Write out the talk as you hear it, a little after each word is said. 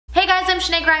guys, I'm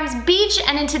Shenae Grimes-Beech,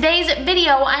 and in today's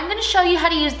video, I'm going to show you how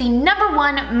to use the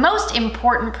 #1 most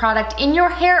important product in your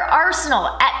hair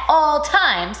arsenal at all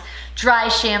times, dry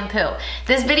shampoo.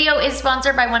 This video is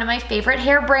sponsored by one of my favorite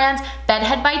hair brands,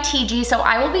 Bedhead by TIGI, so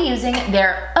I will be using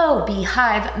their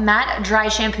Hive matte dry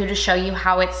shampoo to show you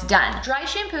how it's done. Dry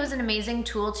shampoo is an amazing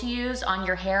tool to use on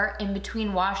your hair in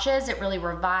between washes. It really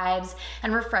revives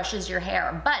and refreshes your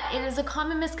hair, but it is a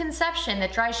common misconception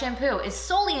that dry shampoo is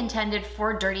solely intended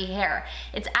for dirty hair.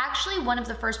 It's actually one of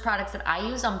the first products that I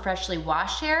use on freshly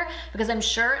washed hair because I'm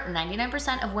sure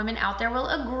 99% of women out there will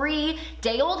agree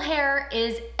day-old hair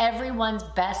is everyone's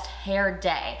best hair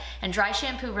day, and dry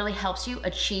shampoo really helps you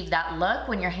achieve that look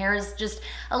when your hair is just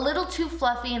a little too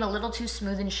fluffy and a little too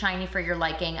smooth and shiny for your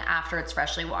liking after it's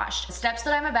freshly washed. The steps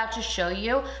that I'm about to show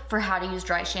you for how to use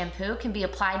dry shampoo can be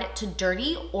applied to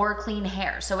dirty or clean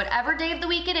hair. So whatever day of the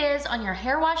week it is on your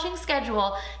hair washing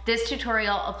schedule, this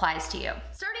tutorial applies to you.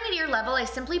 Starting at ear level, I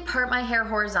simply part my hair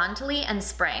horizontally and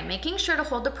spray, making sure to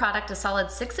hold the product a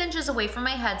solid 6 inches away from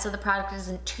my head so the product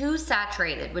isn't too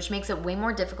saturated, which makes it way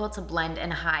more difficult to blend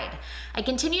and hide. I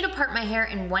continue to part my hair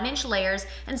in 1-inch layers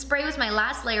and spray with my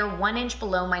last layer 1 inch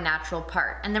below my natural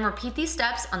part, and then repeat these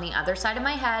steps on the other side of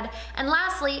my head and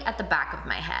lastly at the back of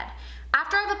my head.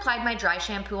 After I've applied my dry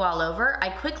shampoo all over, I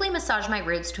quickly massage my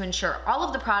roots to ensure all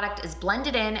of the product is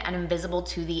blended in and invisible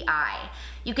to the eye.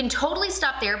 You can totally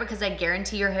stop there because I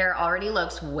guarantee your hair already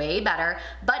looks way better,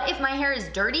 but if my hair is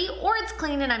dirty or it's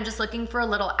clean and I'm just looking for a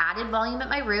little added volume at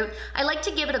my root, I like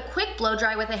to give it a quick blow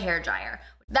dry with a hair dryer.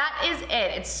 That is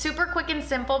it. It's super quick and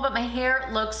simple, but my hair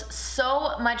looks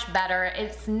so much better.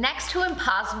 It's next to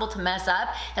impossible to mess up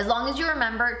as long as you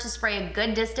remember to spray a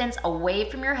good distance away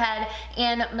from your head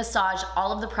and massage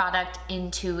all of the product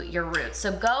into your roots. So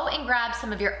go and grab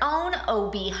some of your own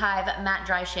Hive matte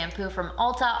dry shampoo from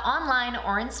Ulta online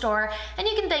or in store, and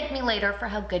you can thank me later for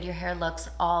how good your hair looks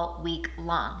all week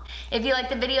long. If you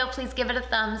liked the video, please give it a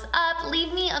thumbs up,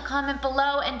 leave me a comment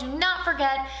below, and do not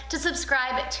forget to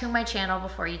subscribe to my channel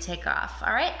before you take off.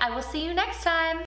 All right, I will see you next time.